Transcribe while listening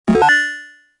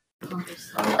All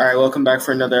right, welcome back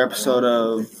for another episode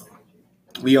of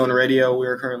We Own Radio. We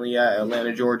are currently at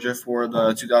Atlanta, Georgia for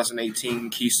the 2018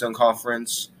 Keystone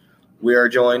Conference. We are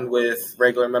joined with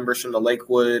regular members from the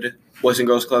Lakewood Boys and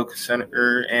Girls Club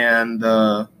Center and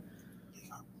the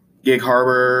Gig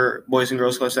Harbor Boys and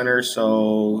Girls Club Center,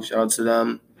 so shout out to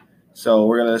them. So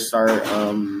we're going to start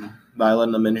by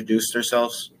letting them introduce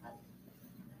themselves.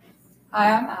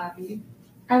 Hi, I'm Abby.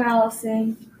 I'm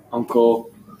Allison. I'm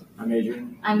Cole. I'm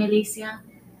Adrian. I'm Alicia.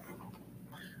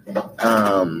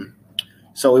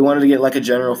 So we wanted to get like a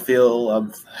general feel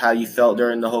of how you felt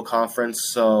during the whole conference.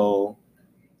 So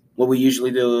what we usually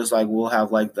do is like we'll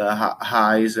have like the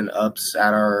highs and ups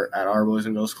at our Boys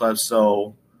and Girls Club.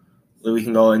 So we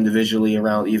can go individually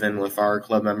around even with our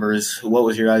club members. What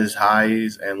was your guys'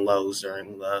 highs and lows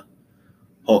during the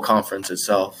whole conference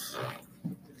itself?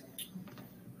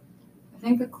 I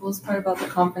think the coolest part about the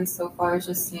conference so far is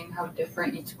just seeing how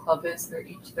different each club is. They're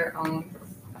each their own,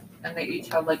 and they each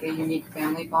have like a unique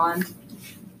family bond.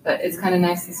 But it's kind of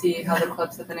nice to see how the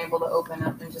clubs have been able to open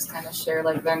up and just kind of share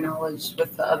like their knowledge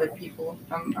with the other people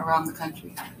from around the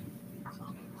country.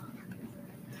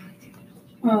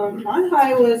 My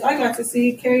high was I got to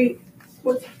see Carrie.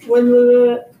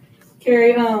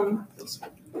 Carrie?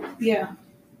 Yeah.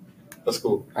 That's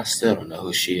cool. I still don't know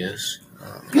who she is.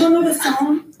 You don't know the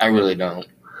song? I really don't.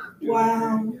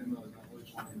 Wow.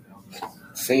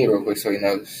 Sing it real quick so he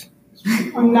knows.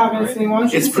 I'm not gonna sing. Why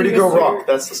don't you It's sing Pretty this Girl for Rock. her?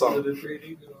 That's the song.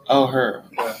 Oh, her.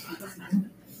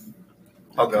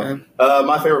 I'll go.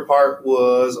 My favorite part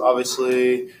was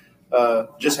obviously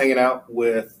just hanging out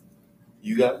with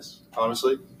you guys,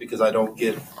 honestly, because I don't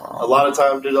get a lot of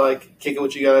time to like kick it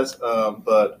with you guys.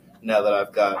 But now that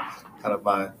I've got kind of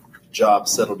my job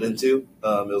settled into,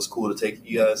 it was cool to take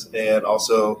you guys and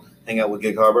also hang out with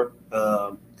Gig Harbor.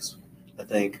 'Cause I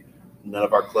think none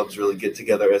of our clubs really get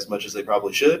together as much as they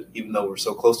probably should, even though we're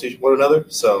so close to one another.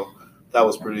 So that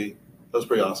was pretty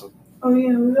awesome. Oh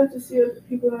yeah, we got to see other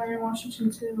people that are in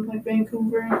Washington too, like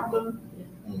Vancouver and all those.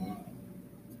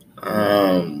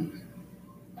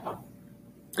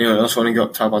 Anyone else want to go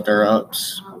talk about their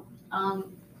ups?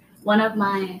 One of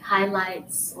my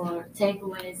highlights or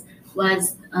takeaways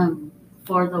was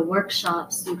for the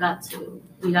workshops we got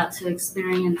to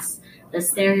experience the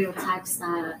stereotypes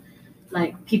that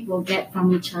like people get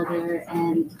from each other,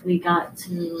 and we got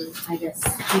to, I guess,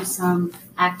 do some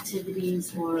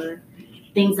activities or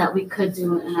things that we could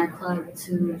do in our club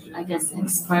to, I guess,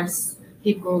 express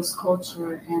people's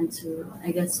culture and to,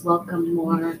 I guess, welcome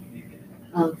more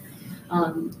of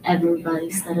everybody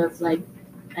instead of like,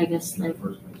 I guess, like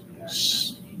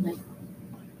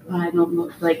I don't know,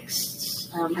 like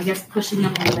I guess pushing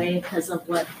them away because of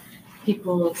what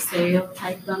people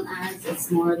stereotype them as. It's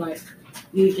more like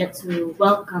you get to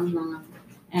welcome them,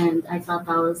 and I thought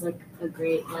that was like a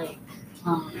great like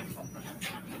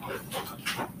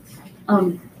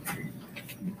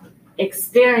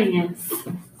experience.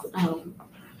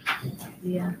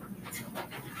 Yeah.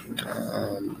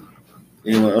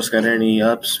 Anyone else got any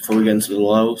ups before we get into the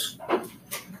lows?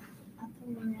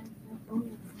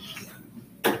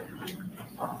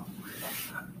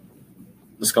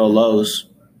 Let's go lows.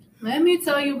 Let me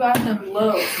tell you about them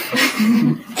lows.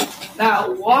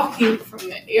 That walking from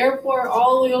the airport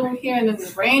all the way over here and then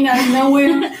the rain out of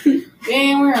nowhere.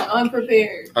 Dang, we're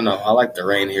unprepared. I know. I like the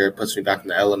rain here. It puts me back in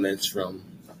the elements from,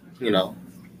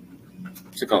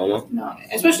 Tacoma. No,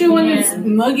 especially when it's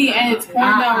muggy and it's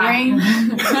pouring down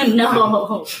rain.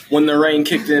 No. When the rain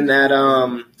kicked in at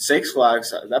Six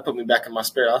Flags, that put me back in my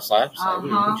spirit. I was like, we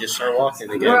just start walking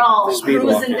again. We're all Speed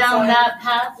cruising walking. down that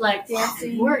path like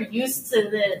dancing. We're used to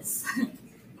this.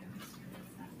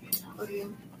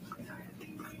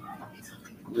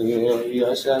 You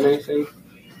guys got anything?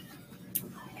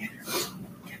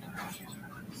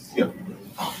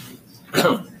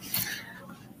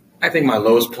 I think my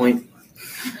lowest point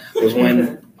was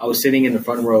when I was sitting in the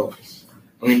front row,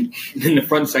 in the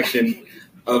front section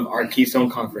of our Keystone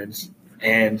Conference,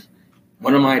 and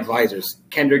one of my advisors,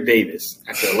 Kendrick Davis,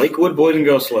 at the Lakewood Boys and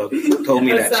Girls Club, told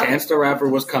me that Chance the Rapper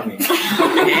was coming,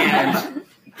 and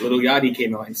Lil Yachty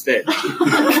came out instead.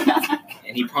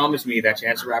 And he promised me that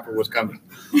Chance the Rapper was coming.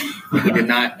 And he did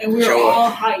not And we were show all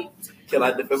up. hyped. Can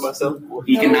I defend myself?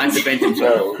 He cannot defend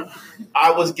himself.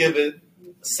 I was given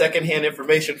secondhand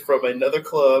information from another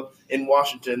club in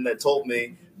Washington that told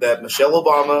me that Michelle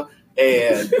Obama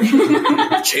and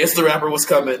Chance the Rapper was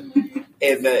coming,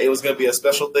 and that it was going to be a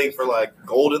special thing for like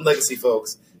Golden Legacy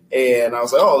folks. And I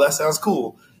was like, oh, that sounds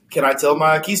cool. Can I tell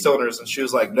my Keystoners? And she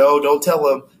was like, no, don't tell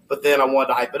them. But then I wanted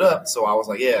to hype it up, so I was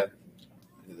like, yeah,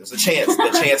 there's a chance.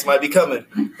 The chance might be coming.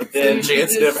 But then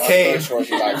Chance never came.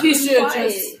 He should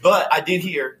just. But I did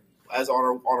hear as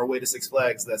on our way to Six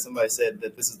Flags that somebody said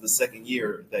that this is the second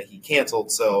year that he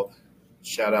canceled. So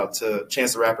shout out to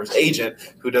Chance the Rapper's agent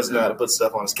who doesn't know how to put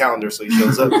stuff on his calendar, so he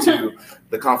shows up to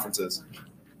the conferences.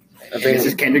 I think this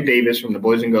is Kendrick Davis from the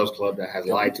Boys and Girls Club that has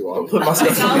lied to all of Put my us.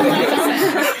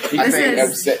 stuff This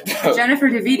is Jennifer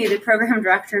DeViti, the program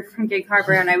director from Gig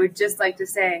Harbor, and I would just like to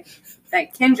say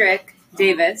that Kendrick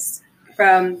Davis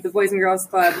from the Boys and Girls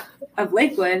Club of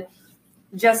Lakewood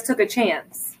just took a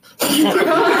chance.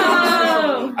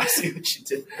 I see what you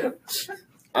did.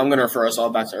 I'm going to refer us all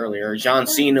back to earlier. John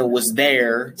Cena was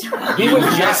there. He was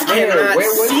just there. Cannot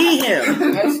Where was see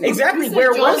him. Exactly.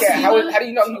 Where was Okay, he? how do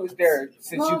you know he was there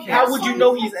since you can't? How would you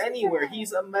know he's anywhere?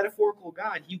 He's a metaphorical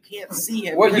god. You can't see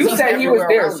him. Well, because you he's said he was everywhere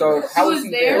there, around so you. how He was was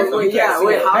he there? there? Wait, yeah,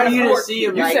 wait, how are you gonna see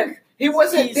him? You Like, said he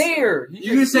wasn't he's- there.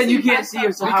 you said you can't see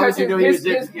him, so how would you know he was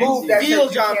there? His move that Feel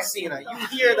said you John can't- Cena. You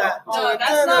hear that? No, that's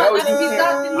No, not. you He's can't.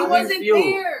 not. He How do you wasn't feel?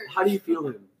 there. How do you feel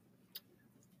him?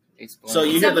 So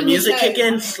you hear Except the when you music say- kick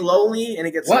in slowly, and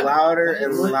it gets What? louder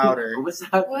and louder. What's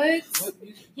that? What?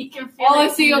 He can feel All I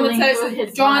it see on the tingling text through is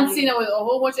his John body. Cena with a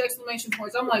whole bunch of exclamation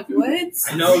points. I'm like, what?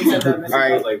 I know he said that message. All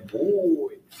right. I was like, boy.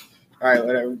 All right,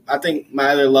 whatever. I think my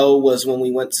other low was when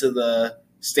we went to the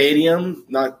stadium.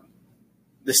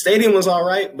 The stadium was all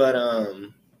right, but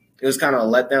it was kind of a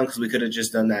letdown because we could have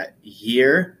just done that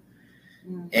here,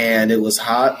 and it was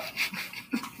hot,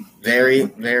 very,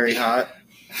 very hot.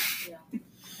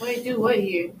 Wait, do what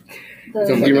here? So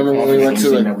do you remember when we went to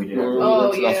the, when we Oh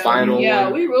went to the yeah, final yeah.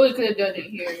 one? We really could have done it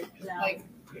here, Yeah. like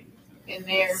in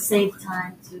there. Save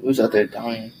time too. Who's out there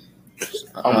dying?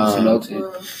 Almost melted.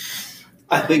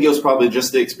 I think it was probably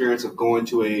just the experience of going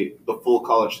to the full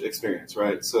college experience,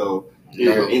 right? So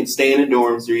you're staying in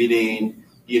dorms, you're eating,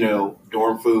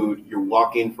 dorm food, you're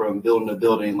walking from building to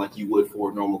building like you would for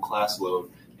a normal class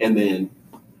load, and then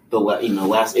the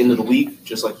last end of the week,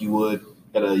 just like you would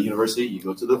at a university, you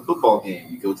go to the football game,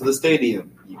 you go to the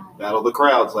stadium, you battle the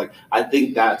crowds. Like I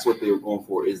think that's what they were going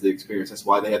for is the experience. That's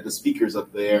why they had the speakers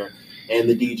up there and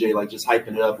the DJ like just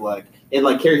hyping it up,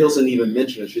 and Carrie Hilson even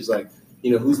mentioned it. She's like,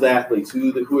 who's the athletes? Who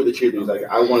are the cheerleaders? Like,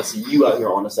 I want to see you out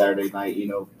here on a Saturday night,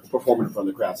 performing in front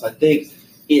of the crowd. So I think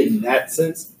in that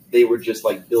sense, they were just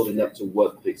like building up to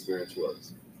what the experience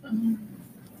was.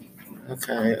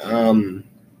 Okay.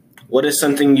 What is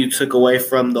something you took away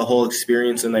from the whole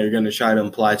experience and that you're going to try to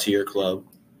apply to your club?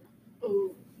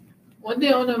 Ooh. One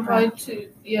thing I want to imply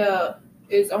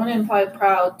is I want to imply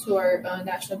proud to our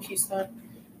National Keystone.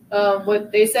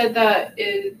 What they said that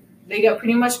is they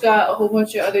pretty much got a whole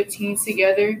bunch of other teams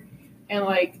together,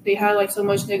 and they had so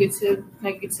much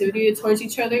negativity towards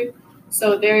each other.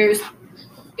 So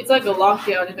it's like a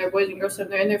lockdown in their Boys and Girls Club.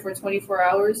 They're in there for 24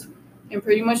 hours, and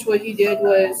pretty much what he did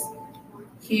was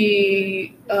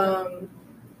he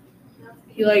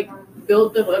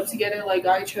built them up together,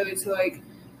 got each other to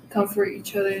comfort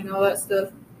each other and all that stuff.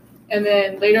 And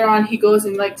then later on, he goes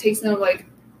and takes them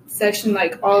section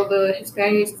all the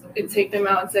Hispanics and take them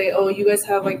out and say, oh, you guys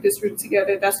have this room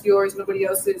together, that's yours, nobody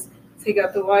else's. Take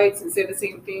out the whites and say the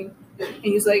same thing. And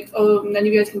he's like, oh, none of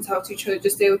you guys can talk to each other,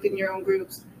 just stay within your own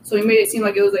groups. So he made it seem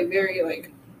like it was very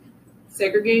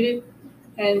segregated.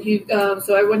 And he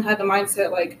so everyone had the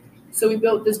mindset so we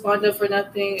built this bond up for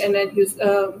nothing. And then he was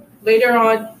later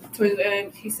on towards the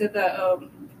end, he said that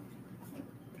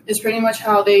it's pretty much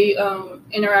how they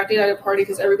interacted at a party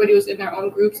because everybody was in their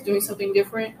own groups doing something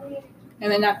different.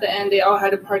 And then at the end, they all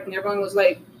had a party and everyone was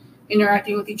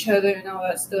interacting with each other and all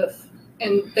that stuff.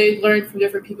 And they learned from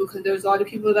different people because there was a lot of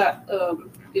people that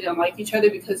didn't like each other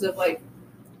because of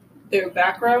their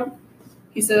background.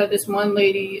 He said that this one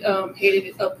lady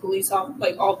hated all police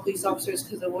officers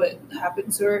because of what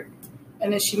happened to her.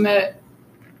 And then she met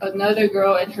another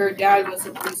girl and her dad was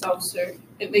a police officer.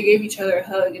 And they gave each other a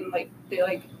hug and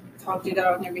they talked it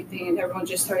out and everything, and everyone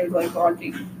just started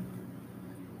bonding.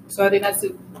 So I think that's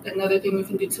another thing we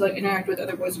can do to interact with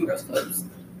other Boys and Girls Clubs.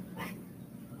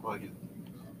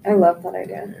 I love that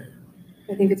idea.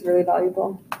 I think it's really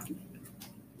valuable.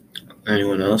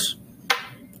 Anyone else?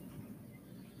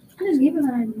 I just gave it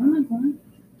that idea. I'm not going.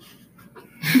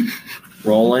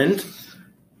 Roland,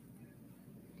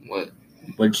 What?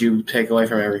 what'd you take away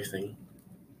from everything?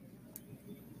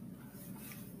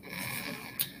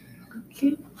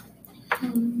 Okay.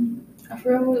 I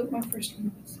forgot what my first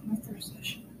one was. My first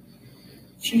session.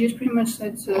 She just pretty much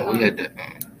said to. We had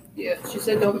that. Yeah, she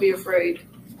said don't be afraid.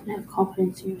 Have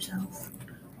confidence in yourself.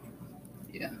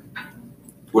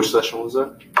 Which session was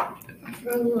that? I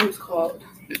forgot what it was called.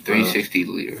 The 360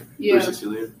 leader. Yeah. 360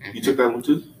 leader. You took that one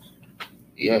too?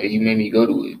 Yeah, you made me go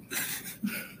to it.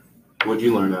 What'd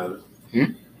you learn out of it?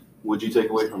 Hmm? What'd you take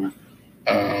away from it?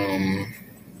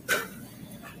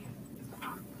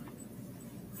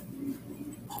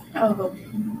 I'll go. Or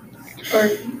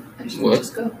I should What?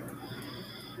 just go.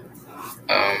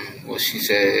 Well, she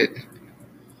said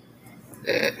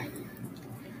that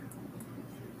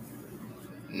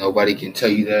nobody can tell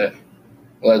you that.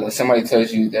 Like when somebody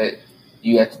tells you that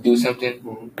you have to do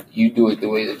something, you do it the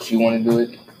way that you want to do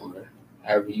it, or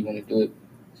however you want to do it.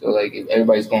 So like if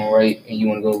everybody's going right and you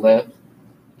want to go left,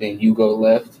 then you go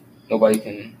left. Nobody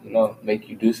can, make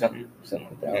you do something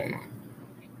like that. I don't know.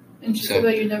 And she said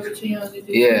that you're never too young to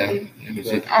do Yeah.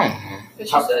 something. I don't know. But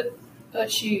she said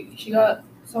that she got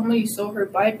somebody stole her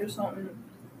bike or something,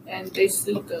 and they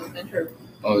sued them in her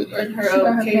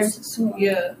case.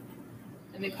 Yeah,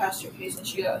 and they passed her case, and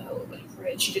she got hella money for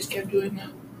it. She just kept doing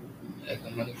that.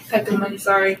 Heck of money.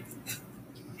 Sorry.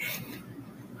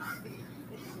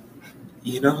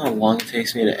 You know how long it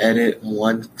takes me to edit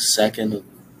 1 second of...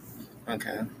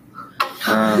 Okay.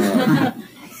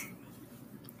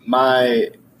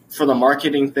 For the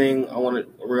marketing thing, I'm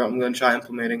gonna try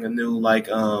implementing a new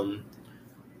I'm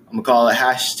gonna call it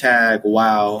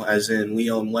 #WOW, as in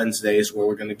We Own Wednesdays, where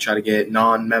we're gonna try to get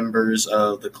non-members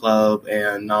of the club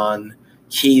and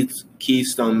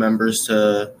non-Keystone members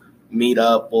to meet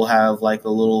up. We'll have like a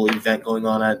little event going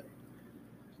on at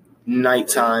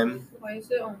nighttime. Why is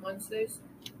it on Wednesdays?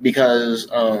 Because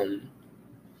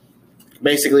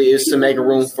basically it's to make a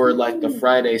room for like the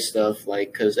Friday stuff,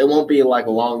 like because it won't be like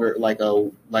a longer like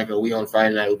a We On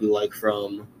Friday night. It will be like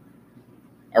from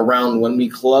around when we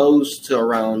close to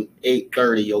around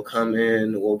 8:30. You'll come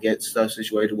in, we'll get stuff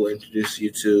situated, we'll introduce you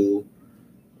to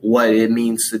what it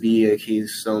means to be a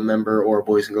Keystone member or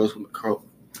Boys and Girls Club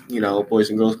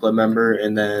member,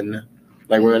 and then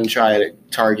like we're gonna try to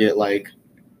target like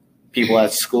people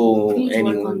at school. We need to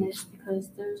work anyone. on this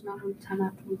because there's not enough time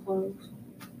after we close.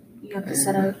 You have to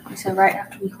set right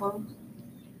after we close.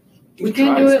 We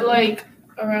can do it like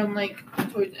around like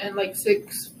towards and like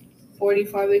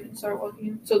 6:45 they can start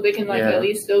walking, so they can at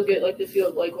least still get like the feel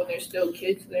of like when there's still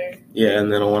kids there. Yeah,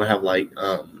 and then I want to have like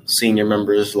senior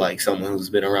members, like someone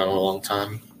who's been around a long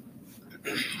time.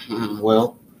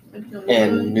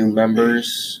 And new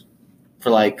members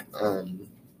for like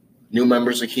new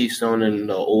members of Keystone and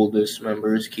the oldest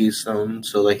members Keystone,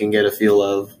 so they can get a feel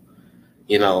of,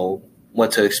 what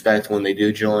to expect when they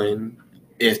do join.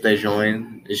 If they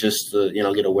join, it's just to,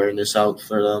 get awareness out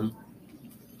for them.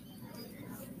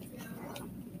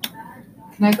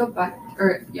 Can I go back?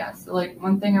 So like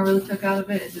one thing I really took out of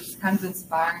it is it's kind of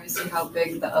inspiring to see how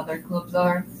big the other clubs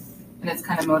are. And it's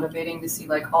kind of motivating to see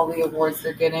like all the awards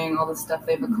they're getting, all the stuff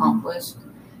they've accomplished.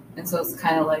 And so it's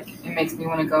kind of like, it makes me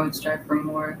want to go and strive for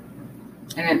more.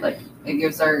 And it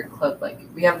gives our club,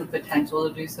 we have the potential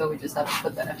to do so. We just have to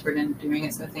put the effort into doing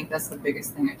it. So I think that's the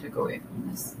biggest thing I took away from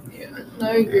this. Yeah,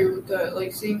 I agree with that.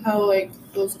 Like seeing how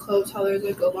those clubs, how there's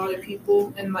a lot of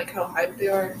people and how hyped they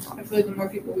are. I feel like the more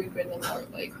people we bring, the more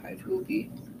hyped we'll be.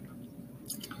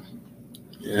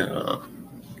 Yeah.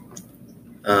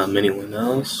 Anyone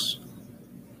else?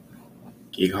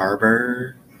 Gig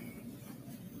Harbor.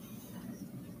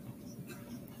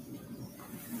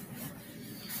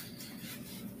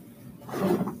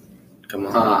 Come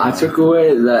on. I took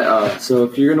away that. So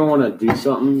if you're gonna want to do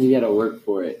something, you gotta work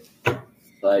for it.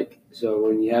 So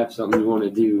when you have something you want to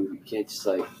do, you can't just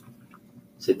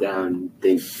sit down and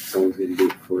think someone's gonna do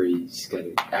it for you. You just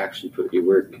gotta actually put your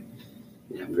work and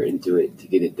effort into it to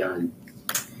get it done.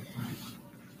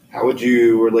 How would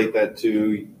you relate that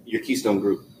to your Keystone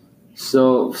group?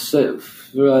 So when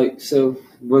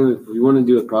you want to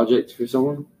do a project for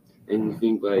someone, and you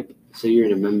think say you're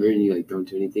in a member and you don't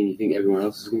do anything, you think everyone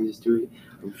else is going to just do it.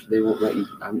 I'm sure they won't let you.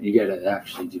 You gotta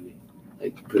actually do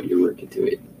it, put your work into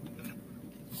it.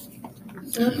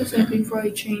 So that's the same thing for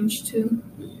change too.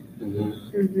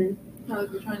 Mm-hmm.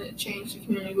 We're trying to change the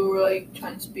community, but we're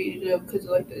trying to speed it up because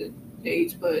of the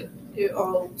dates, but it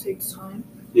all takes time.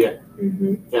 Yeah.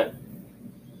 Mm-hmm. Yeah.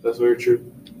 That's very true.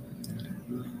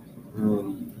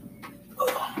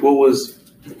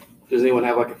 Does anyone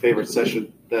have a favorite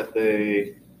session that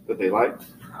they liked?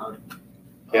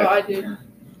 Yeah. Oh, I did.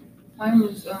 Mine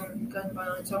was gun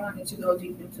violence. I wanted to go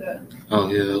deep into that. Oh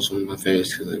yeah, that was one of my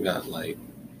favorites because it got Yeah,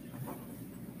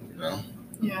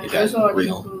 it there's a lot of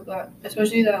real. people that,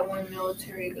 especially that one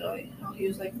military guy. How he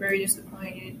was very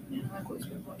disappointed and what's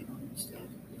been going on and stuff.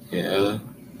 Yeah.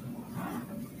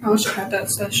 I wish I had that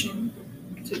session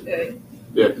today.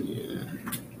 Yeah.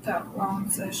 That long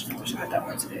session. I wish I had that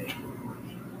one today.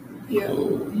 Yeah.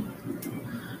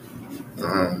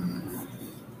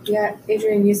 Yeah,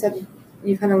 Adrian, you said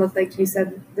you kind of looked like you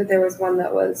said that there was one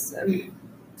that was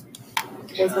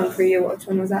one for you. Which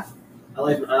one was that? I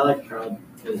like crowd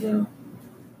because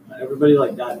everybody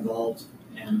got involved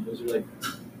and it was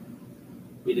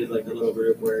we did like a little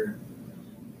group where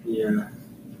we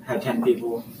had 10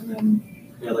 people, and then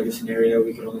we had like a scenario.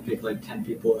 We could only pick like 10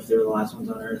 people if they were the last ones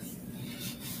on Earth.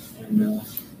 And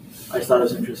I just thought it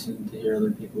was interesting to hear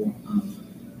other people,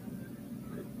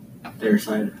 their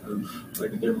side of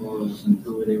like their morals and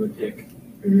who they would pick.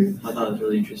 Mm-hmm. I thought it was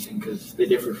really interesting because they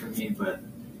differed from me, but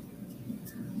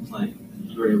like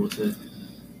you were able to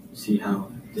see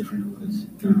how different it was.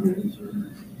 It was really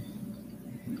nice.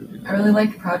 I really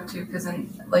liked Proud too, because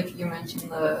like you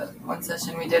mentioned, the one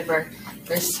session we did where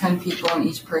there's 10 people and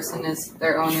each person is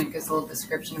their own. It gives a little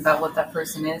description about what that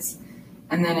person is,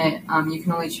 and then you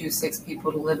can only choose 6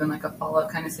 people to live in like a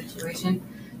Fallout kind of situation.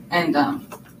 And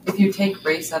if you take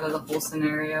race out of the whole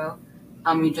scenario,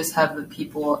 you just have the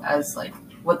people as like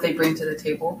what they bring to the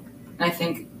table. And I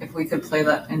think if we could play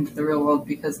that into the real world,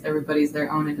 because everybody's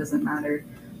their own, it doesn't matter.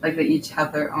 Like they each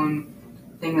have their own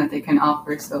thing that they can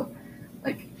offer. So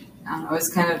like, I don't know, it was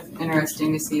kind of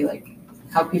interesting to see like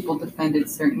how people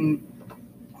defended certain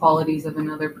qualities of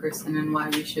another person and why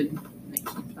we should like,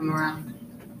 keep them around.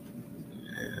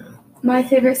 My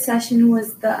favorite session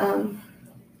was the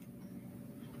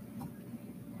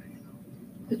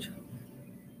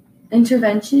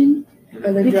intervention,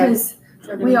 because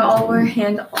we all were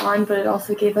hand-on, but it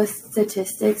also gave us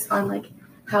statistics on like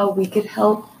how we could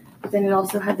help, but then it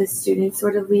also had the students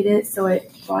sort of lead it, so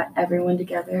it brought everyone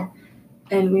together,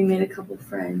 and we made a couple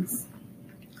friends.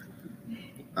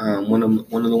 One of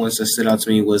the ones that stood out to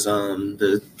me was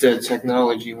the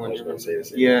technology one.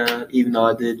 Yeah, even though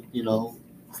I did,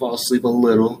 fall asleep a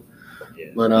little,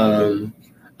 but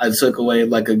I took away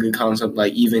like a good concept.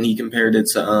 Like even he compared it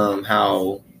to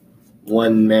how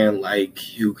one man like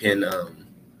who can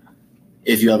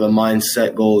if you have a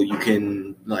mindset goal, you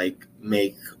can like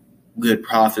make good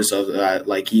profits of that.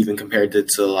 Like he even compared it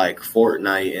to like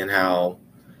Fortnite and how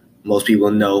most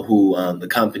people know who the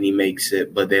company makes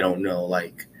it, but they don't know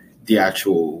like the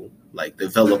actual like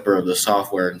developer of the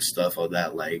software and stuff of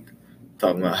that. Like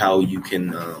talking about how you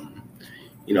can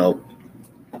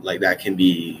like that can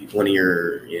be one of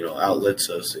your outlets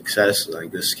of success.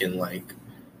 Like this can like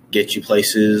get you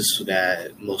places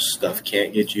that most stuff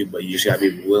can't get you, but you just gotta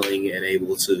be willing and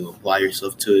able to apply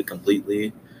yourself to it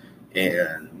completely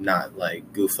and not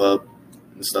like goof up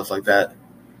and stuff like that.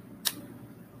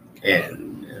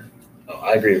 And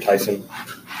I agree with Tyson,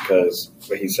 because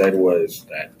what he said was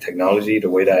that technology, the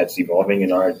way that it's evolving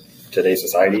in our today's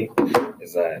society,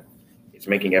 is that it's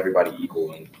making everybody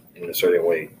equal in a certain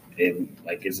way.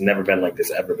 It's never been like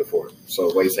this ever before.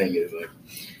 So what he's saying is like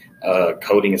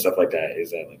coding and stuff like that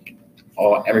is that like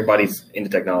everybody's into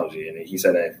technology, and he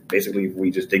said that basically if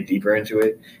we just dig deeper into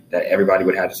it, that everybody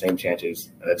would have the same chances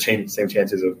of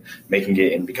making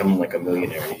it and becoming like a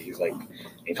millionaire. He's like,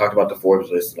 he talked about the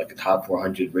Forbes list, like the top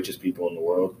 400 richest people in the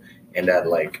world, and that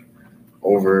like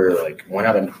over like one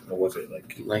out of what was it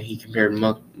like he compared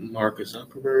Marcus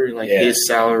Zuckerberg, like his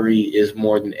salary is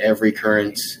more than every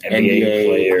current NBA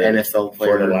player, NFL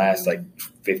player for the last like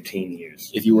 15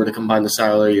 years. If you were to combine the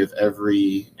salary of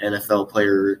every NFL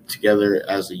player together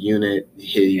as a unit,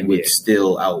 he NBA would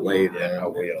still outweigh them.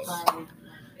 Outweigh us.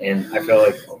 And I feel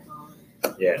like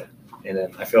and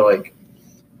then I feel like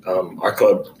our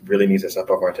club really needs to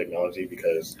step up our technology,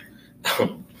 because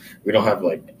we don't have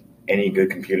like any good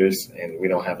computers, and we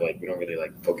don't really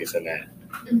like focus in that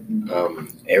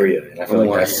area. And I feel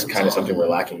like that's kind of something we're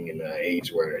lacking in the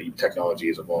age where technology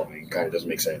is evolving. It kind of doesn't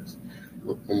make sense.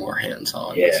 We're more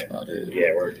hands-on. Yeah, that's about it.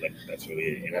 Yeah, that's really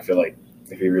it. And I feel like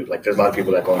if you like, there's a lot of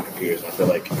people that go on computers, and I feel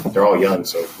like they're all young.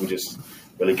 So if we just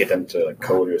really get them to like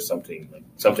code or something, like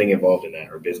something involved in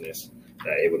that, or business,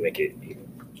 that it would make it even.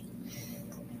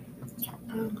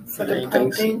 For the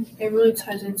pride thing, it really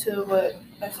ties into what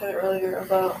I said earlier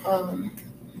about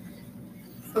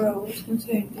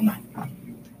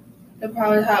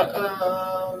probably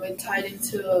how it tied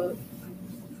into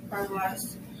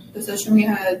the session we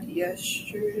had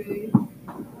yesterday.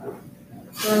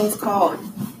 What it was called?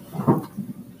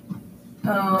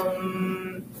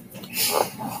 The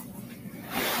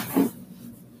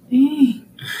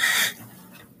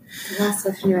last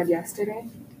session you had yesterday?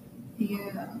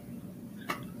 Yeah.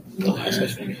 The last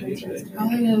session we had yesterday. I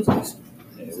think it was.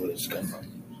 It was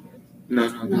No,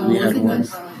 we had one.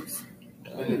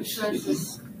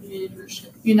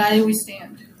 United We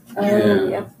Stand. Oh,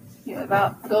 yeah. Yeah,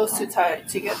 about those two tied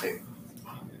together.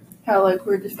 How like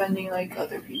we're defending like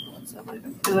other people and stuff like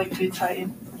that. They tie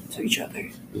into each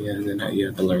other. Yeah, and then you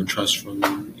have to learn trust from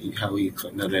how we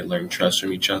learn trust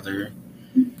from each other.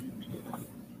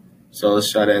 So let's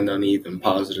try to end on an even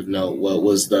positive note. What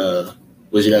was your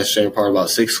guys' favorite part about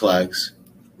Six Flags?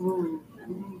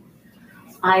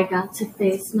 I got to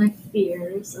face my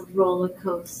fears of roller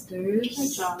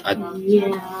coasters.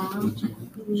 Yeah.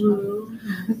 Ooh.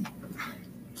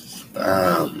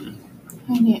 I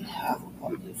didn't have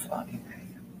one funny.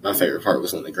 My favorite part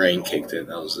was when the rain kicked in.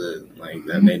 That was it. Like,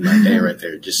 that made my day right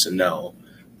there, just to know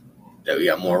that we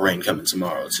got more rain coming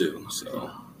tomorrow too.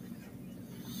 So,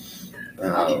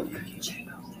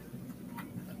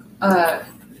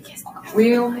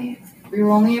 we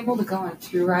were only able to go on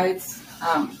 2 rides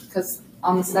because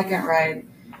on the second ride,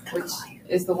 which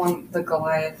is the one, the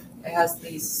Goliath, it has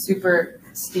these super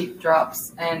steep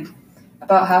drops, and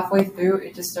about halfway through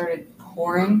it just started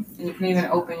pouring and you couldn't even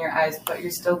open your eyes, but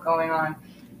you're still going on.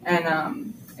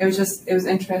 And it was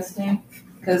interesting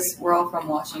because we're all from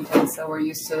Washington, so we're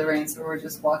used to the rain, so we're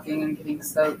just walking and getting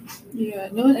soaked. Yeah,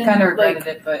 no, Kind of regretted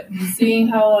it, but seeing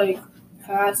how like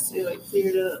fast it like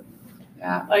cleared up.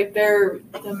 Yeah. Like the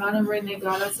amount of rain they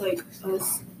got us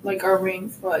like our rain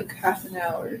for like half an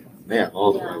hour. yeah,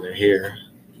 all the weather here.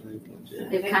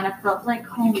 It kind of felt like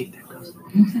home.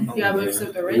 Yeah, but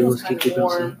except the rain was kind of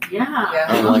warm. Yeah.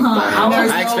 I like that.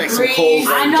 There's I no expect some breeze. cold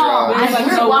I rain know. drops. As Like,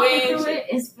 we're no walking wind. through it,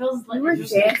 it feels like We were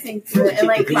dancing to it and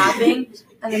like clapping,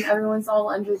 and then everyone's all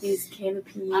under these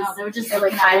canopies. Wow, they were just and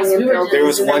like looking at us. hiding in We were buildings. There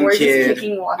was and then one we're kid, Just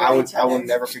kicking water I at would each I will other.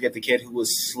 never forget the kid who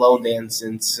was slow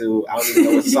dancing to, I don't even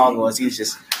know what song it was. He was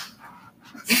just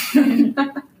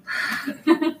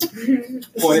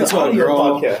pointing to a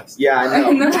girl. Podcast. Yeah, I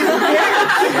know.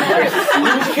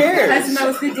 Who cares? That's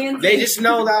mostly dancing. They just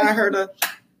know that I heard a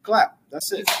clap.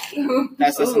 That's it.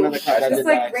 That's another clap. That Just did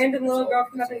like that. random little girl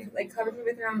came up and like covered me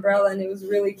with her umbrella, and it was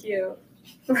really cute.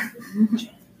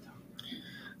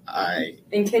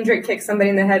 And Kendrick kicked somebody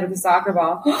in the head with a soccer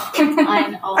ball. I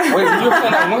know. Wait, you were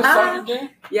playing on one soccer game?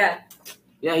 Yeah.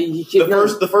 Yeah, he kicked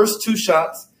The first 2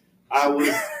 shots, I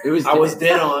was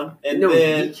dead on, and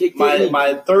then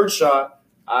my third shot,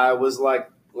 I was like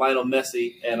Lionel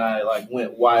Messi, and I like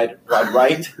went wide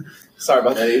right. Sorry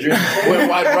about that, Adrian. Went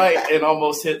wide right and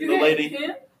almost hit the lady.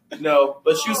 No,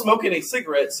 but she was smoking a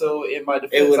cigarette, so in my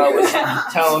defense, I was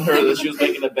telling her that she was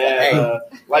making a bad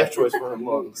life choice for her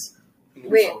lungs.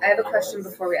 Wait, I have a question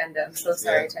before we end. I'm so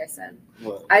sorry, Tyson.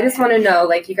 What? I just want to know,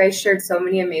 like, you guys shared so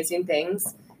many amazing things.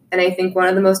 And I think one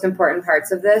of the most important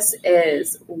parts of this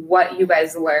is what you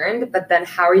guys learned, but then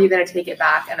how are you going to take it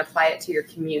back and apply it to your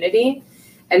community?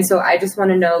 And so I just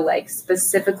want to know, like,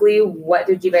 specifically, what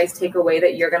did you guys take away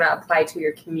that you're going to apply to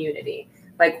your community?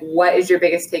 Like, what is your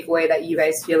biggest takeaway that you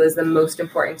guys feel is the most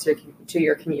important to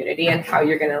your community, and how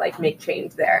you're going to, like, make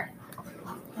change there?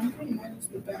 I think that's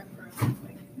the background.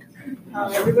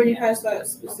 Like, everybody has that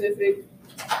specific.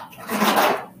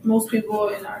 Most people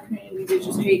in our community, they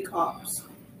just hate cops.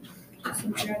 Just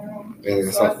in general. Yeah,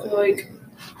 So I feel like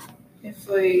if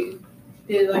they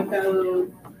did like that little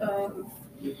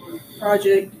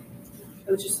project,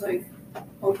 it was just like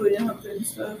opening up and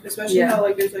stuff. Especially how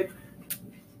like there's like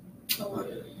a lot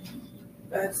of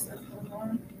bad stuff going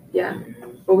on. Yeah.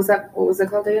 What was that? What was it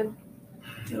called again?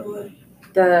 So,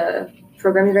 The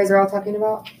program you guys are all talking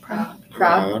about? Proud.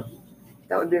 Proud.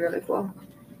 That would be really cool.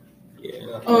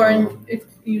 Yeah. Or it's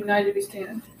United We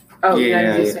Stand. Oh, Yeah,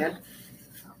 United We yeah. Stand.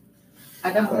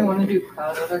 I definitely want to do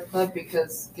Proud of our club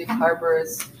because Gig Harbor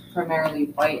is primarily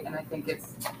white, and I think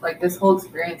it's like this whole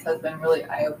experience has been really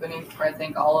eye-opening for I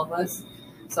think all of us.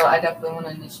 So I definitely want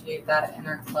to initiate that in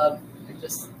our club and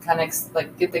just kind of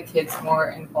like get the kids more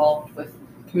involved with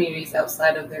communities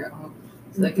outside of their own,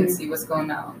 so they can see what's going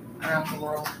on around the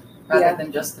world rather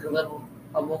than just their little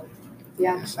bubble.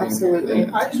 Yeah, absolutely.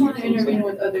 I just want to intervene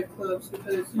with other clubs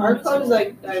because our club is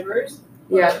like diverse.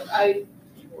 Yeah.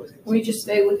 We just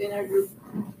stay within our group.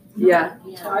 Yeah.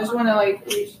 So I just want to like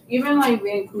reach, even like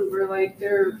Vancouver, like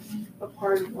they're a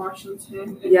part of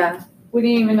Washington. Yeah. We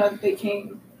didn't even know that they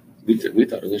came. We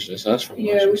thought it was just us from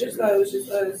Yeah, we just thought it was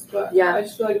just us. But Yeah. I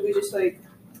just feel like we just like,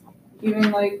 even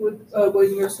like with Boys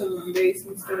and Girls Club on base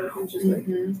and stuff, and just like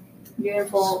get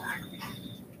involved.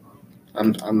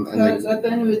 Because at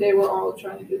the end of the day, we're all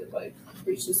trying to do like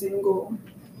reach the same goal.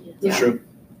 Yeah. True.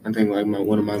 I think like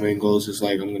one of my main goals is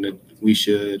like we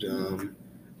should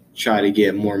try to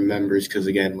get more members because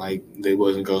again like the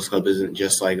Boys and Girls Club isn't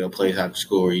just like a place after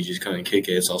school where you just kind of kick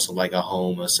it. It's also like a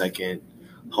home, a second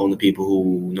home to people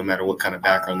who no matter what kind of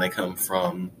background they come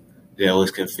from, they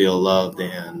always can feel loved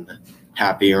and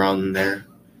happy around there.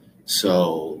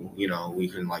 So we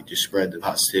can like just spread the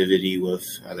positivity with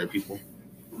other people.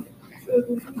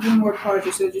 Do more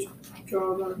projects that just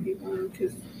draw a lot of people in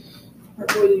because our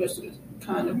Boys and Girls is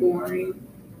kind of boring.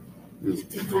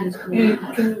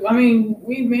 Because I mean,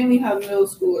 we mainly have middle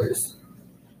schoolers.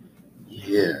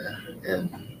 Yeah,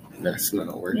 and that's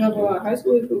not working. We have a lot of high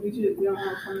schoolers, but we don't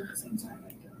have fun at the same time.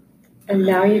 And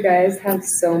now you guys have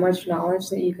so much knowledge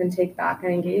that you can take back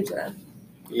and engage them.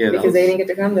 Yeah, because they didn't get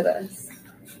to come to this.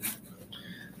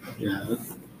 Yeah.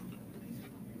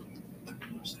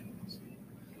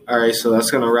 All right, so that's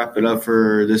gonna wrap it up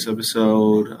for this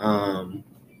episode.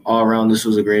 All around, this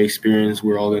was a great experience.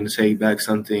 We're all going to take back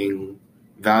something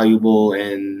valuable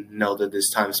and know that this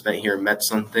time spent here meant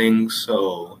something.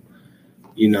 So,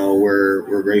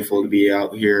 we're grateful to be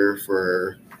out here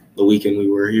for the weekend we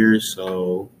were here.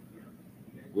 So,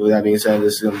 with that being said,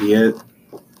 this is going to be it.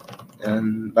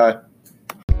 And bye.